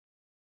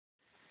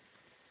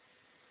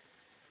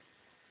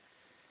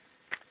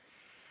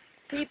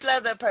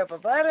People the Purple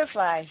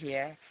Butterfly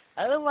here,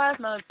 otherwise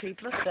known as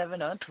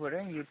People7 on Twitter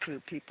and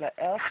YouTube, People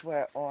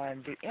elsewhere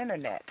on the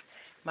internet.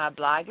 My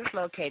blog is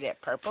located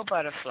at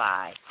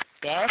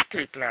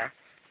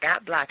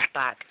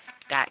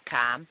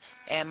purplebutterfly-peopler.blogspot.com,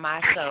 and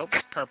my soaps,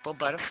 Purple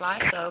Butterfly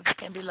soaps,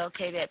 can be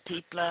located at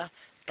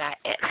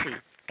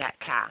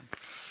peopler.etsy.com.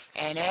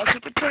 And as you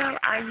can tell,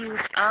 I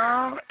use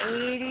all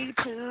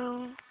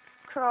 82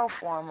 curl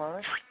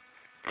formers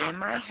in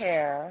my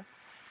hair,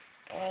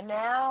 and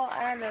now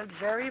I look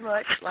very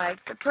much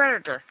like the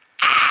Predator.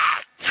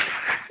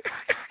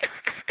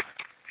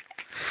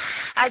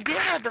 I did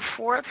have the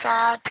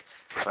forethought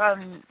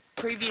from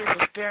previous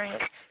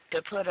experience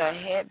to put a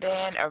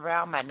headband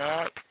around my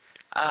neck.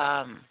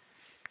 I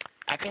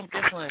think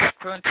this one is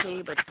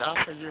scrunchy, but you can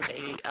also use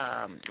a,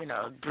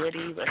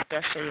 goodie,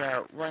 especially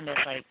one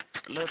that's like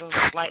a little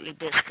slightly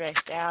bit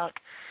stretched out.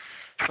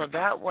 So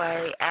that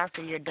way,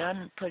 after you're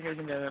done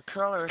putting the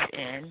curlers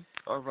in,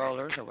 or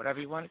rollers, or whatever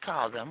you want to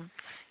call them,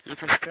 you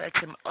can stretch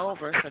them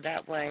over so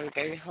that way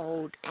they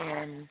hold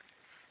in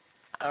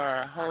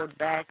or hold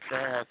back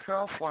the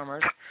curl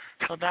formers,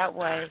 so that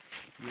way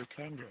you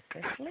can get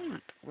to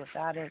sleep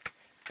without it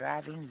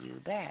driving you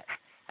back.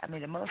 I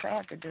mean, the most I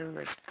have to do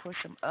is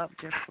push them up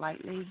just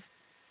slightly,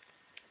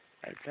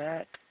 like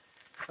that,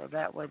 so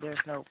that way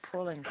there's no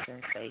pulling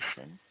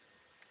sensation.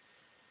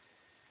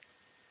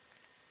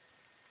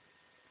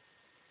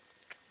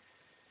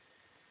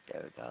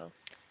 There we go.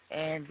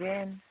 And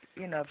then,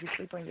 if you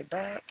sleep on your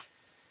back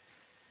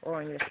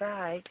or on your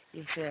side,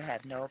 you should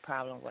have no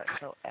problem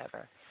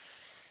whatsoever.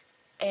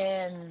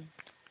 And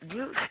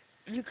you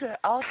could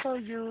also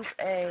use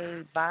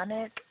a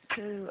bonnet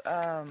to,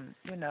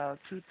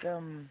 keep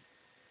them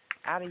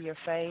out of your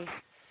face.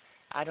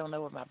 I don't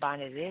know what my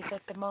bonnet is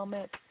at the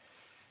moment.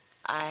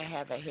 I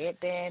have a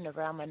headband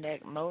around my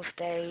neck most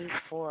days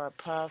for a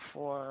puff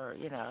or,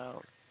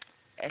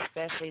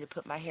 especially to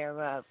put my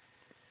hair up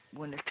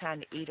when it's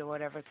time to eat or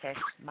whatever, because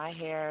my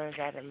hair is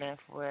at a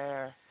length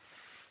where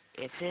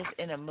if it's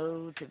in a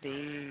mood to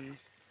be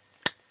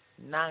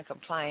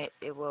non-compliant,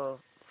 it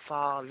will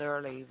fall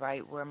literally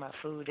right where my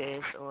food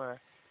is or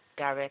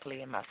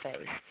directly in my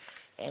face,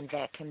 and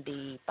that can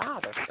be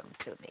bothersome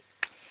to me.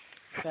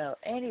 So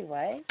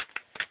anyway,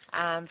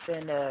 I'm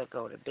finna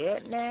go to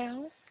bed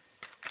now.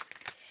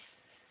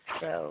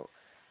 So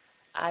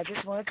I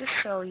just wanted to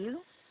show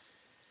you.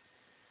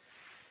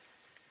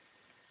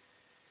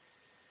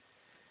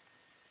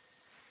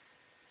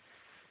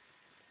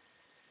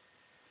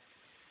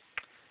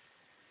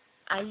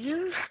 I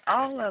use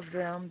all of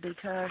them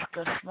because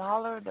the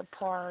smaller the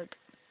part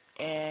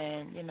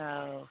and,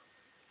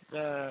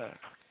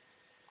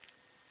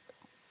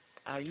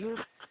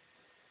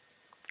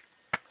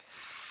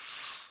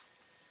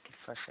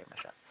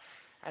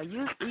 I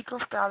use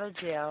ecostyler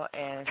gel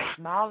in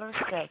smaller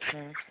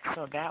sections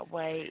so that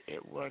way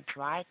it will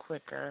dry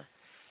quicker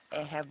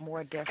and have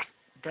more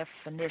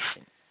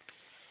definition.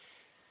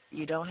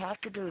 You don't have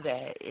to do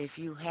that. If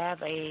you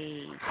have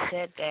a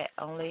set that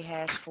only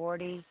has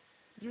 40,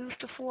 use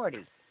the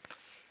 40.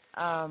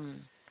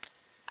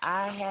 I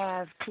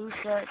have two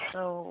sets,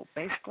 so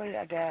basically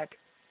I got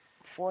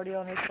 40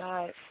 on this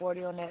side,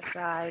 40 on that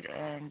side,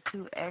 and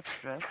two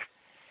extras.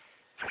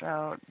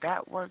 So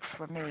that works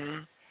for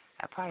me.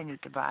 I probably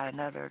need to buy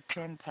another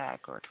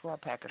 10-pack or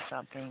 12-pack or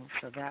something,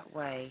 so that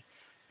way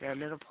there's a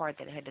little part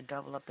that I had to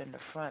double up in the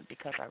front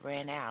because I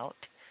ran out.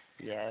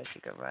 Yes,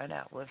 you can run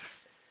out with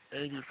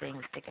 80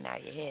 things sticking out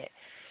of your head.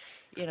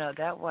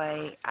 That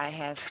way I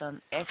have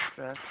some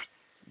extras,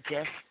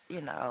 just,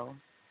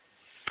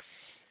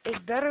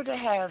 it's better to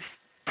have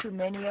too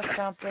many of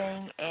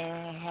something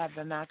and have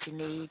the amount you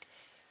need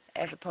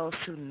as opposed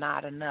to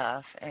not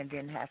enough and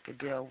then have to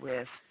deal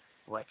with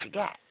what you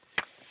got.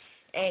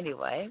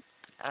 Anyway,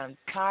 I'm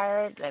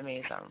tired. That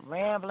means I'm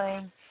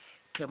rambling.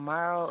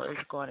 Tomorrow is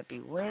going to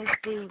be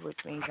Wednesday,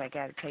 which means I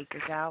got to take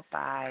this out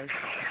by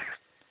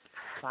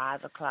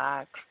 5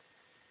 o'clock,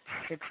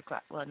 6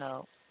 o'clock. Well,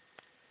 no,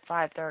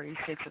 5:30,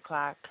 6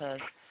 o'clock,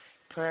 because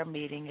prayer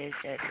meeting is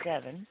at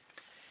 7,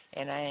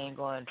 and I ain't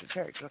going to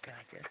church looking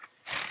like this.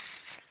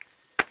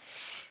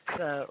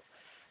 So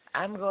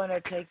I'm going to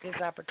take this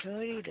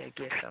opportunity to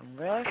get some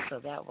rest, so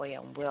that way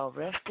I'm well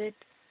rested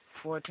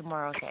for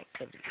tomorrow's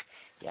activities.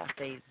 Y'all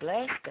stay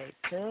blessed, stay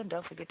tuned.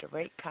 Don't forget to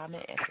rate,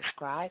 comment, and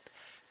subscribe.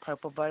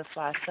 Purple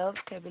Butterfly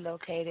soaps can be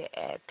located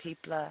at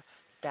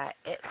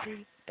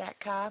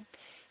peopler.etsy.com,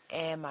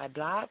 and my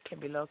blog can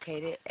be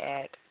located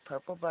at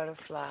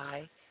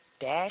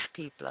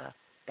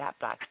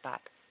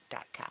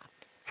purplebutterfly-peopler.blogspot.com.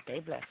 Stay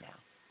blessed now.